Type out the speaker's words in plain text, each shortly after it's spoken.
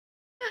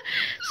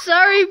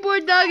sorry, poor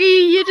doggy.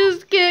 You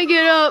just can't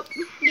get up.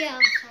 Yeah,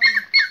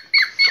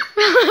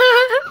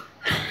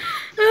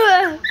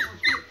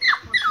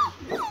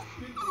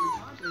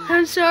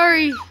 I'm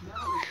sorry,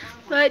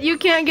 but you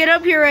can't get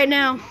up here right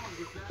now.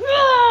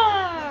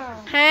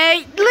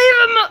 Hey,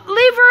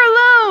 leave her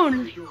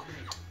alone.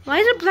 Why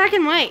is it black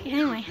and white?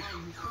 Anyway,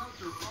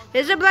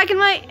 is it black and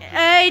white?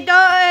 Hey,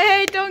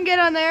 don't get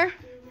on there.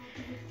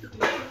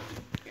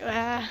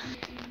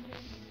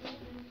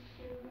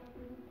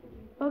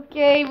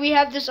 Okay, we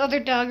have this other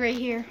dog right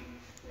here.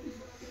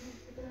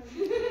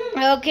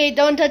 Okay,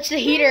 don't touch the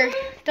heater.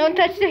 Don't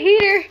touch the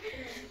heater.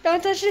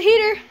 Don't touch the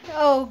heater.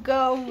 Oh,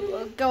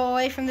 go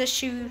away from the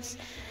shoes.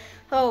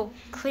 Oh,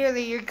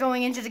 clearly you're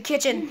going into the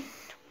kitchen.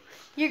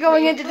 You're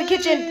going into the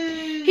kitchen.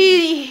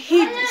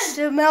 He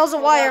smells a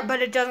wire,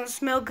 but it doesn't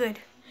smell good.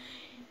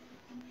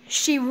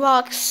 She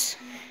walks.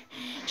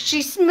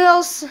 She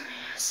smells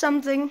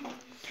something.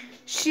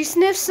 She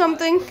sniffs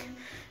something.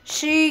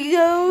 She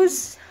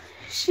goes.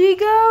 She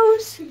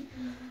goes.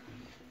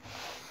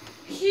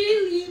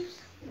 She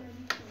leaves.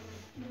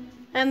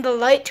 And the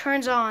light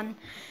turns on.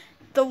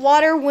 The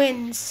water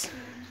wins.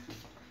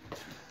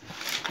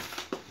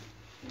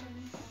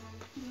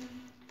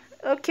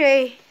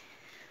 Okay.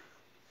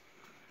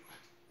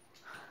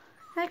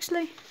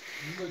 Actually.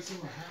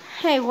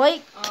 Hey,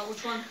 wait.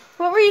 Which one?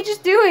 What were you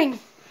just doing?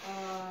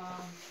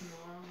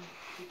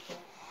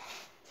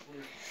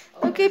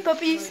 Okay,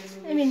 puppies.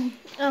 I mean,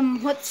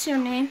 what's your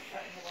name?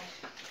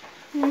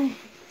 Right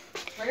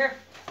here.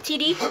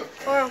 TD?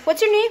 Or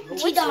what's your name?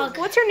 T-Dog.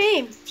 What's her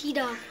name?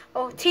 T-Dog.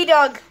 Oh,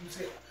 T-Dog.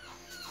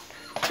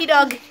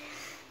 T-Dog.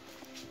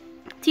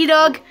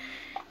 T-Dog.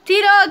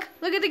 T-Dog.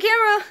 Look at the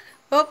camera.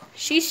 Oh,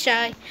 she's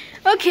shy.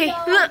 Okay.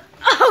 Look.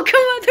 Oh,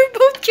 come on. They're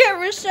both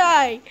camera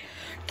shy.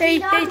 Hey,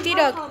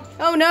 T-Dog.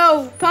 Oh,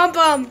 no. Pom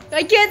Pom.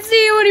 I can't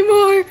see you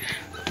anymore.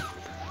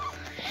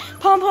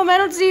 Pom Pom, I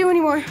don't see you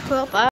anymore. Well, bye.